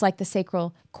 It's like the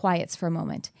sacral quiets for a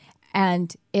moment.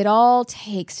 And it all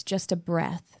takes just a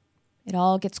breath. It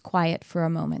all gets quiet for a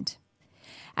moment.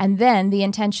 And then the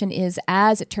intention is,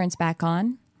 as it turns back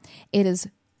on, it is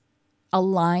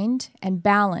aligned and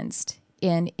balanced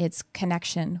in its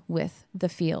connection with the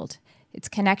field, its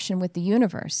connection with the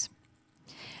universe.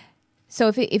 So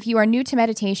if you are new to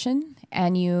meditation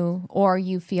and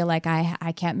you feel like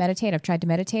I can't meditate, I've tried to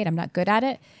meditate, I'm not good at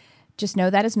it, just know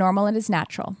that is normal and is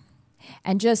natural.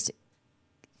 And just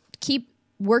keep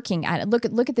working at it. Look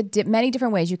at the many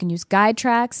different ways. You can use guide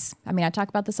tracks. I mean, I talk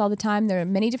about this all the time. There are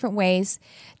many different ways.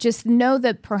 Just know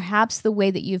that perhaps the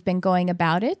way that you've been going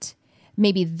about it,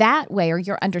 maybe that way or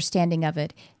your understanding of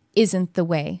it isn't the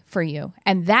way for you.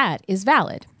 And that is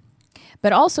valid.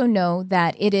 But also know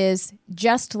that it is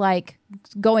just like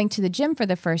going to the gym for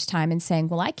the first time and saying,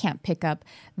 well, I can't pick up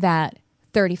that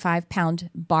 35-pound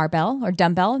barbell or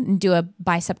dumbbell and do a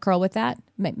bicep curl with that.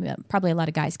 Probably a lot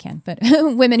of guys can, but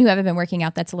women who haven't been working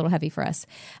out, that's a little heavy for us.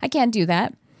 I can't do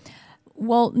that.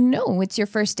 Well, no, it's your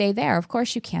first day there. Of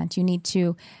course you can't. You need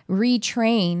to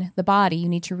retrain the body. You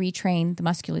need to retrain the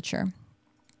musculature.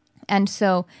 And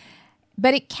so,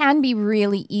 but it can be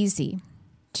really easy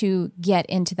to get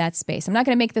into that space. I'm not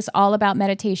going to make this all about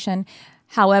meditation.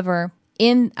 However,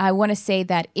 I want to say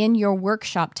that in your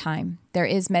workshop time, there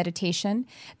is meditation,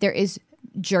 there is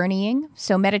journeying.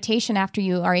 So meditation, after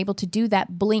you are able to do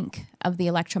that blink of the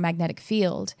electromagnetic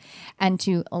field and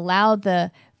to allow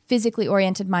the physically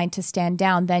oriented mind to stand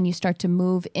down, then you start to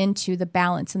move into the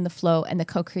balance and the flow and the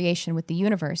co-creation with the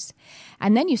universe.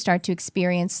 And then you start to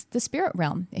experience the spirit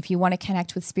realm. If you want to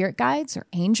connect with spirit guides or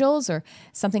angels or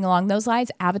something along those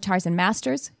lines, avatars and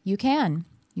masters, you can.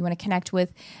 You want to connect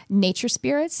with nature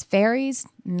spirits, fairies,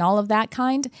 and all of that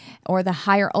kind, or the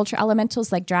higher ultra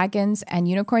elementals like dragons and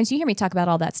unicorns. You hear me talk about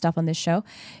all that stuff on this show.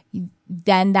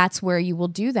 Then that's where you will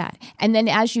do that. And then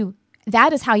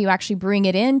that is how you actually bring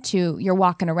it into your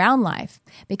walking around life.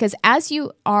 Because as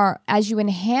you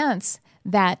enhance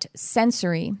that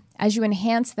sensory, as you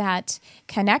enhance that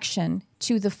connection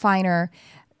to the finer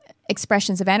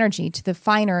expressions of energy, to the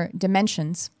finer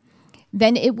dimensions,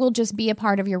 then it will just be a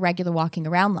part of your regular walking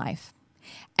around life.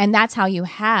 And that's how you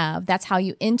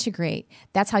integrate,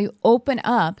 that's how you open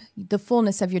up the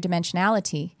fullness of your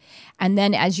dimensionality. And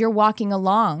then as you're walking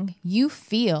along, you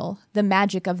feel the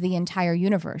magic of the entire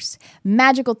universe.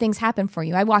 Magical things happen for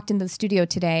you. I walked into the studio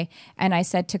today and I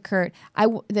said to Kurt,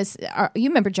 you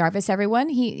remember Jarvis, everyone?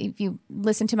 If you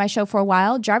listened to my show for a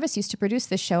while, Jarvis used to produce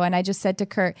this show. And I just said to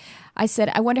Kurt, I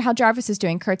said, I wonder how Jarvis is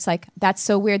doing. Kurt's like, that's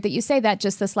so weird that you say that.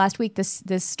 Just this last week, this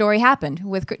story happened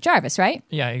with Jarvis, right?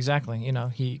 Yeah, exactly.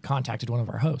 He contacted one of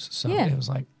our hosts. So it was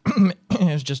like, it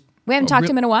was just... We haven't talked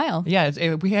to him in a while. Yeah,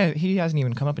 he hasn't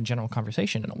even come up in general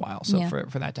conversation in a while. So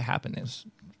for that to happen it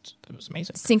was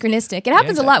amazing. Synchronistic. It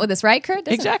happens a lot with us, right, Kurt?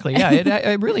 Exactly. Yeah,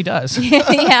 it really does.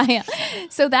 yeah.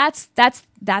 So that's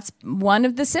one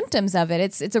of the symptoms of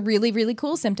it. It's a really, really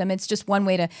cool symptom. It's just one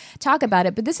way to talk about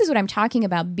it. But this is what I'm talking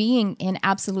about, being in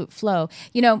absolute flow.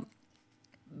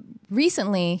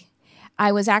 Recently,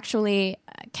 I was actually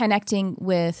connecting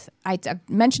with, I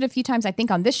mentioned a few times, I think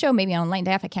on this show, maybe on Enlightened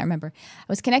AF, I can't remember. I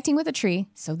was connecting with a tree.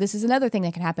 So this is another thing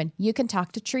that can happen. You can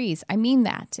talk to trees. I mean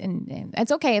that. And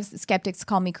it's okay if skeptics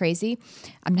call me crazy.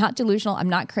 I'm not delusional. I'm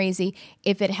not crazy.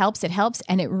 If it helps, it helps.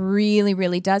 And it really,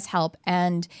 really does help.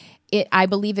 And I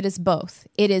believe it is both.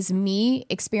 It is me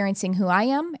experiencing who I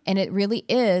am, and it really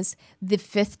is the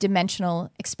fifth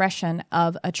dimensional expression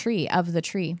of the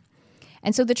tree.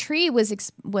 And so the tree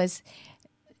was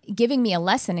giving me a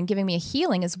lesson and giving me a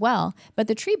healing as well. But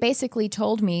the tree basically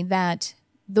told me that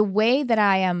the way that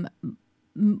I am,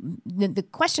 the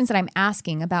questions that I'm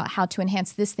asking about how to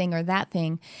enhance this thing or that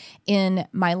thing in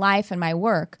my life and my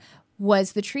work,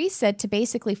 was the tree said to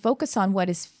basically focus on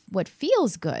what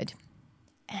feels good.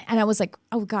 And I was like,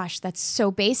 oh gosh, that's so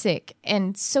basic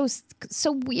and so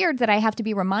weird that I have to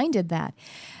be reminded that.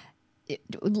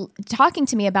 Talking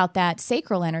to me about that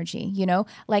sacral energy,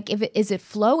 like is it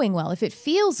flowing well? If it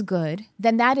feels good,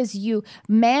 then that is you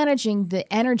managing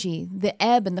the energy, the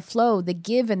ebb and the flow, the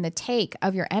give and the take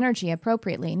of your energy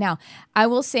appropriately. Now, I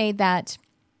will say that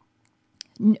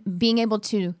being able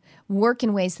to work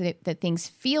in ways that things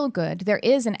feel good, there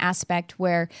is an aspect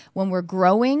where when we're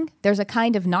growing, there's a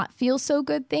kind of not feel so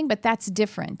good thing, but that's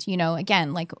different.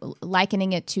 Again, like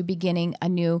likening it to beginning a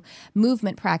new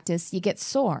movement practice, you get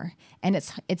sore and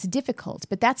it's difficult,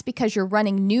 but that's because you're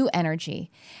running new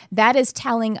energy. That is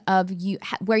telling of you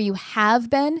where you have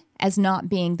been as not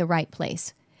being the right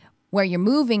place. Where you're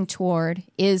moving toward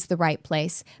is the right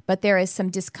place, but there is some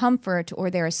discomfort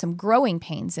or there are some growing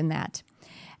pains in that.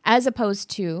 As opposed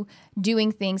to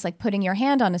doing things like putting your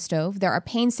hand on a stove, there are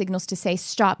pain signals to say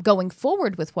stop going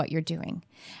forward with what you're doing.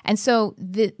 And so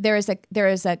there is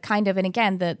a kind of, and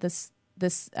again, this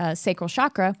sacral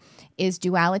chakra is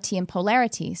duality and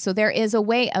polarity. So there is a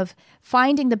way of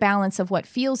finding the balance of what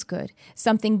feels good,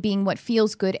 something being what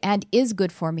feels good and is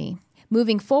good for me.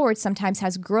 Moving forward sometimes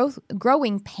has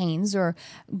growing pains or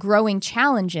growing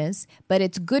challenges, but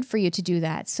it's good for you to do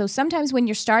that. So sometimes when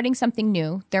you're starting something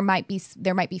new, there might be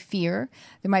fear,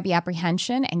 there might be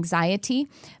apprehension, anxiety,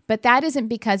 but that isn't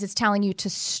because it's telling you to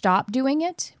stop doing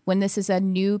it when this is a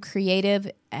new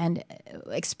creative and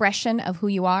expression of who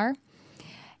you are.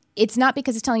 it's not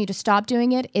because it's telling you to stop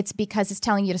doing it. It's because it's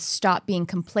telling you to stop being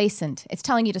complacent. It's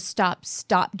telling you to stop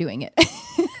doing it.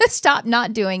 Stop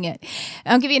not doing it.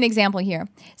 I'll give you an example here.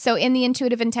 So in the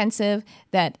Intuitive Intensive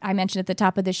that I mentioned at the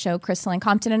top of the show, Crystal and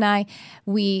Compton and I,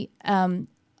 we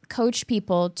coach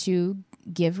people to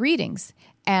give readings.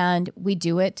 And we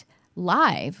do it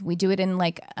live. We do it in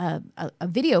like a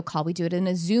video call. We do it in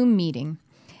a Zoom meeting.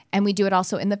 And we do it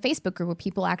also in the Facebook group where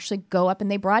people actually go up and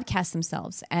they broadcast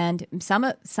themselves. And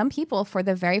some people, for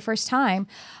the very first time,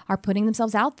 are putting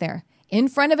themselves out there in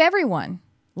front of everyone,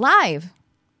 live,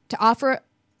 to offer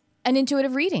an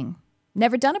intuitive reading.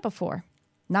 Never done it before.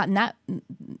 Not in that,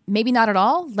 maybe not at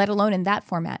all, let alone in that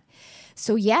format.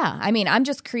 So yeah, I mean, I'm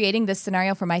just creating this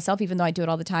scenario for myself, even though I do it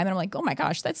all the time. And I'm like, oh my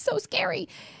gosh, that's so scary.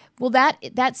 Well,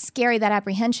 that's scary, that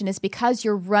apprehension is because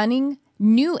you're running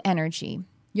new energy.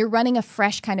 You're running a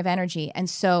fresh kind of energy. And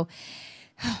so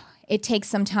it takes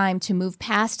some time to move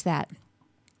past that.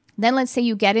 Then let's say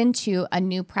you get into a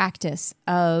new practice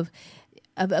of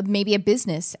maybe a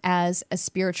business as a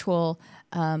spiritual,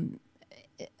 like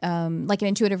an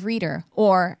intuitive reader,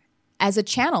 or as a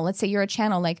channel. Let's say you're a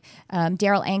channel like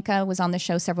Daryl Anka was on the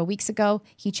show several weeks ago.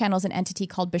 He channels an entity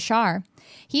called Bashar.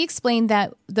 He explained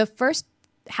that the first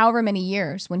however many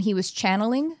years when he was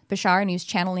channeling Bashar, and he was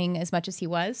channeling as much as he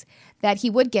was, that he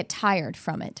would get tired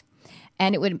from it.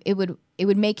 And it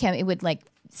would make him, it would like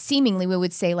seemingly we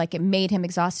would say like it made him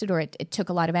exhausted, or it took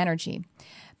a lot of energy.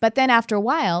 But then after a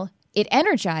while, it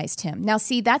energized him. Now,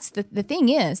 see, that's the thing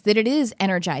is that it is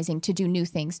energizing to do new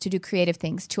things, to do creative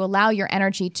things, to allow your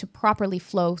energy to properly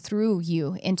flow through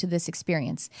you into this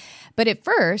experience. But at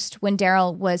first, when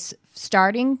Daryl was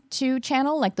starting to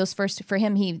channel, like those first, for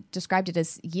him, he described it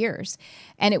as years,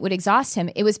 and it would exhaust him.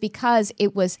 It was because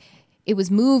it was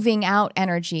moving out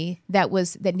energy that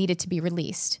needed to be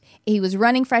released. He was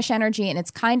running fresh energy, and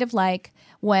it's kind of like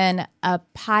when a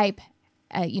pipe,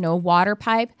 a water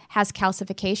pipe has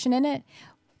calcification in it,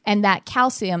 and that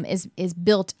calcium is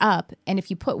built up. And if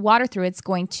you put water through it, it's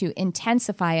going to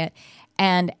intensify it,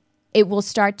 and it will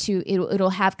start to, it'll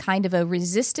have kind of a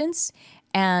resistance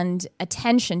and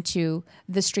attention to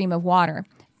the stream of water.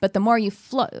 But the more you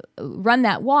run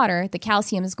that water, the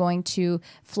calcium is going to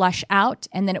flush out,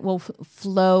 and then it will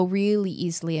flow really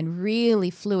easily and really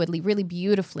fluidly, really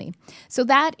beautifully. So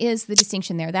that is the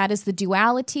distinction there. That is the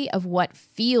duality of what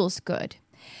feels good.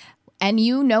 And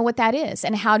you know what that is.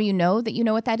 And how do you know that you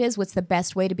know what that is? What's the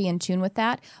best way to be in tune with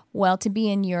that? Well, to be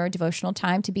in your devotional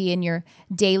time, to be in your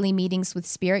daily meetings with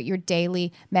Spirit, your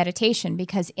daily meditation.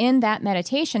 Because in that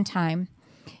meditation time,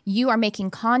 you are making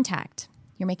contact.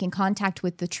 You're making contact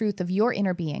with the truth of your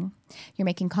inner being. You're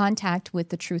making contact with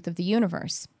the truth of the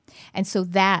universe. And so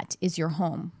that is your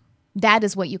home. That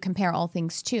is what you compare all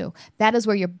things to. That is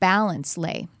where your balance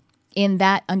lay, in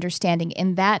that understanding,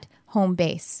 in that home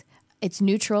base. It's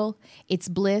neutral, it's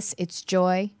bliss, it's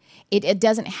joy. It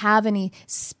doesn't have any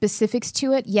specifics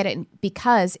to it, yet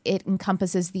because it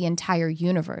encompasses the entire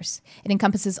universe. It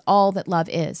encompasses all that love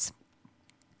is.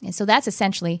 And so that's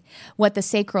essentially what the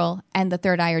sacral and the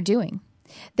third eye are doing.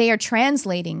 They are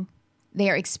translating, they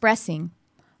are expressing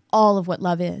all of what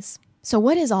love is. So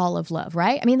what is all of love,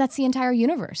 right? I mean, that's the entire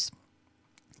universe.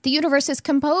 The universe is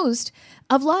composed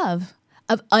of love,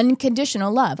 of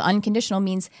unconditional love. Unconditional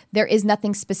means there is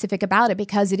nothing specific about it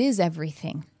because it is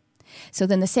everything. So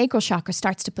then the sacral chakra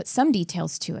starts to put some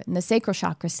details to it. And the sacral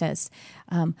chakra says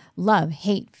love,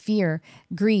 hate, fear,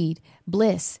 greed,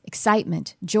 bliss,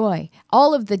 excitement, joy,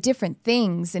 all of the different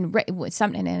things, and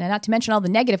not to mention all the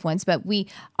negative ones, but we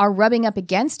are rubbing up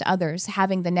against others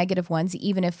having the negative ones,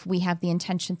 even if we have the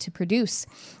intention to produce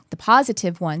the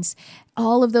positive ones.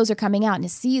 All of those are coming out, and it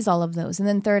sees all of those. And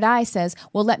then third eye says,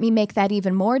 well, let me make that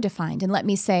even more defined. And let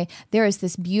me say, there is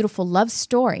this beautiful love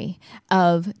story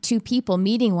of two people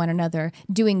meeting one another,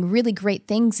 doing really great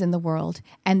things in the world,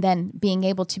 and then being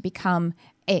able to become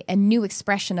a new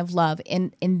expression of love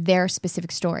in their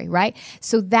specific story, right?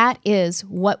 So that is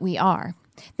what we are.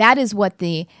 That is what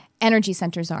the energy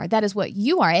centers are. That is what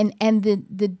you are. And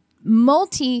the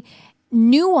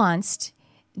multi-nuanced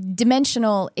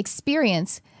dimensional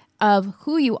experience of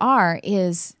who you are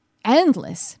is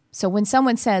endless. So when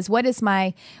someone says, what is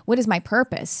my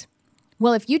purpose?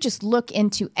 Well, if you just look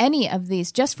into any of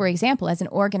these, just for example, as an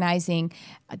organizing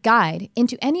guide,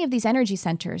 into any of these energy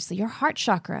centers, your heart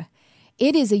chakra,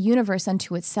 it is a universe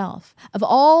unto itself of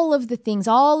all of the things,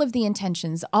 all of the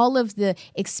intentions, all of the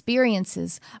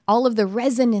experiences, all of the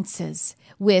resonances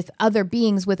with other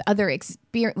beings, with other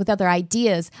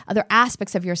ideas, other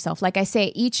aspects of yourself. Like I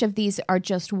say, each of these are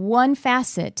just one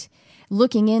facet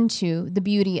looking into the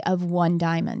beauty of one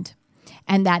diamond.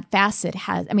 And that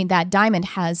that diamond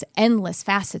has endless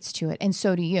facets to it, and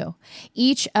so do you.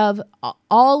 Each of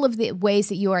all of the ways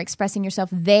that you are expressing yourself,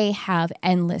 they have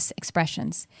endless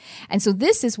expressions. And so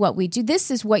this is what we do.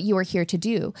 This is what you are here to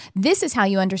do. This is how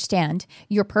you understand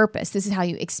your purpose. This is how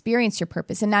you experience your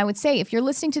purpose. And I would say, if you're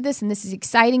listening to this and this is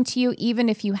exciting to you, even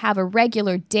if you have a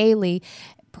regular daily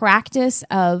practice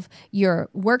of your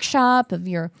workshop, of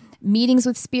your meetings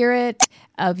with spirit,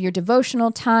 of your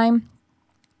devotional time,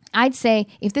 I'd say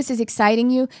if this is exciting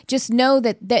you, just know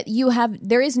that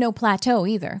there is no plateau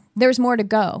either. There's more to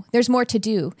go. There's more to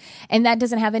do. And that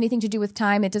doesn't have anything to do with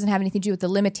time. It doesn't have anything to do with the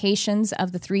limitations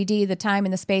of the 3D, the time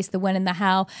and the space, the when and the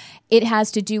how. It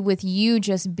has to do with you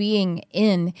just being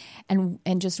in and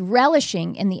just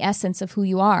relishing in the essence of who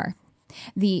you are,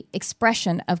 the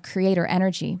expression of creator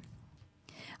energy.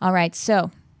 All right,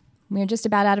 so we're just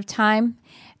about out of time,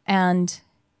 and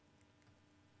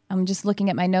I'm just looking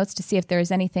at my notes to see if there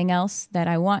is anything else that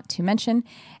I want to mention.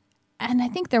 And I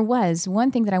think there was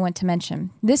one thing that I want to mention.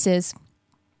 This is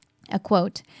a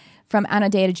quote from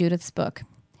Anodea Judith's book.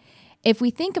 If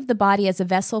we think of the body as a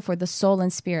vessel for the soul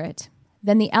and spirit,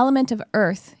 then the element of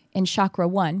earth in chakra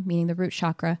 1, meaning the root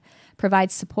chakra,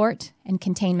 provides support and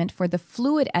containment for the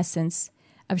fluid essence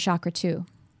of chakra 2.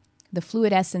 The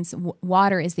fluid essence,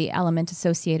 water, is the element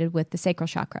associated with the sacral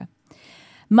chakra.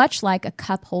 Much like a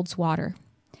cup holds water,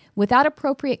 without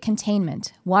appropriate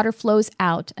containment, water flows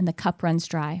out and the cup runs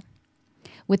dry.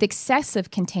 With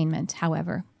excessive containment,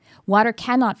 however, water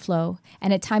cannot flow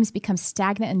and at times becomes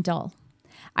stagnant and dull.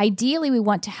 Ideally, we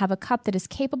want to have a cup that is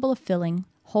capable of filling,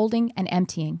 holding, and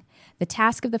emptying. The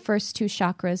task of the first two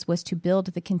chakras was to build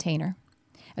the container.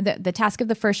 The task of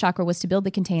the first chakra was to build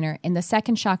the container. In the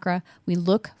second chakra, we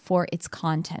look for its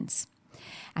contents.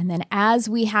 And then as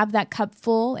we have that cup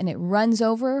full and it runs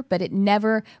over, but it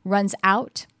never runs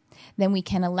out, then we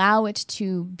can allow it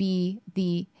to be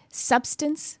the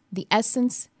substance, the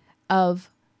essence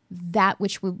of that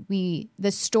which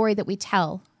the story that we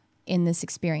tell in this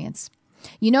experience.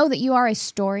 You know that you are a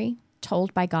story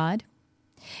told by God.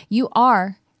 You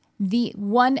are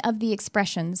one of the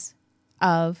expressions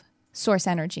of source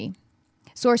energy.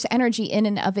 Source energy in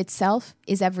and of itself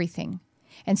is everything.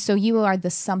 And so you are the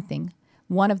something,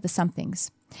 one of the somethings.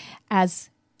 As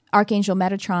Archangel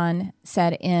Metatron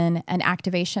said in an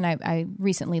activation I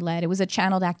recently led, it was a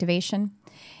channeled activation.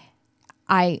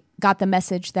 I got the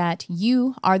message that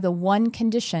you are the one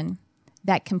condition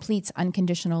that completes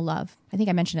unconditional love. I think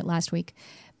I mentioned it last week,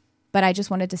 but I just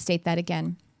wanted to state that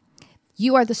again.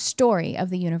 You are the story of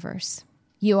the universe.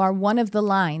 You are one of the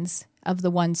lines of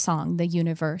the one song, the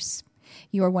universe.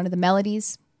 You are one of the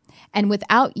melodies, and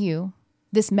without you,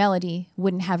 this melody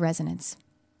wouldn't have resonance.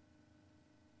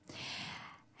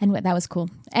 And that was cool.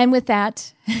 And with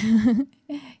that,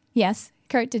 yes,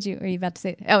 Kurt, are you about to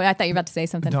say? Oh, I thought you were about to say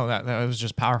something. No, that was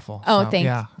just powerful. Oh, so, thank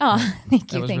yeah. you. Oh,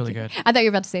 thank you. That was really good. I thought you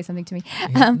were about to say something to me.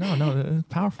 No, it was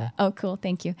powerful. Oh, cool.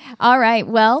 Thank you. All right.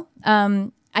 Well,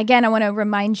 again, I want to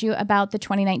remind you about the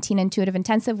 2019 Intuitive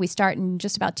Intensive. We start in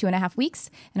just about 2.5 weeks.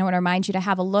 And I want to remind you to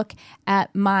have a look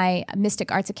at my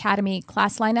Mystic Arts Academy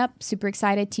class lineup. Super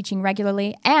excited, teaching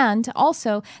regularly. And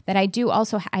also that I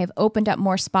have opened up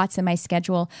more spots in my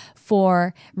schedule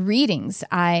for readings.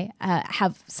 I've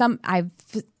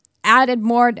added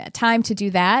more time to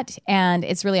do that, and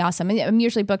it's really awesome. I'm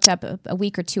usually booked up a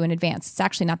week or two in advance. It's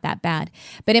actually not that bad.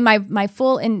 But in my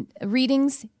full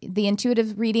readings, the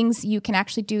intuitive readings, you can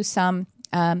actually do some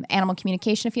animal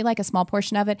communication if you like, a small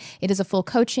portion of it. It is a full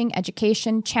coaching,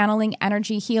 education, channeling,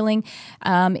 energy healing.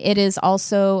 It is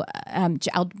also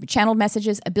channeled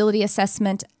messages, ability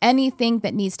assessment, anything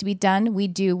that needs to be done, we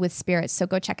do with spirits. So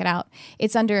go check it out.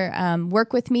 It's under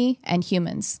Work With Me and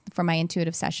Humans for my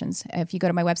intuitive sessions. If you go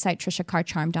to my website,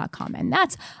 TrishaCarCharm.com. And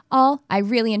that's all I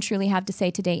really and truly have to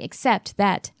say today, except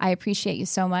that I appreciate you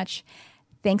so much.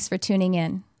 Thanks for tuning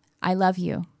in. I love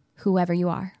you, whoever you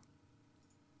are.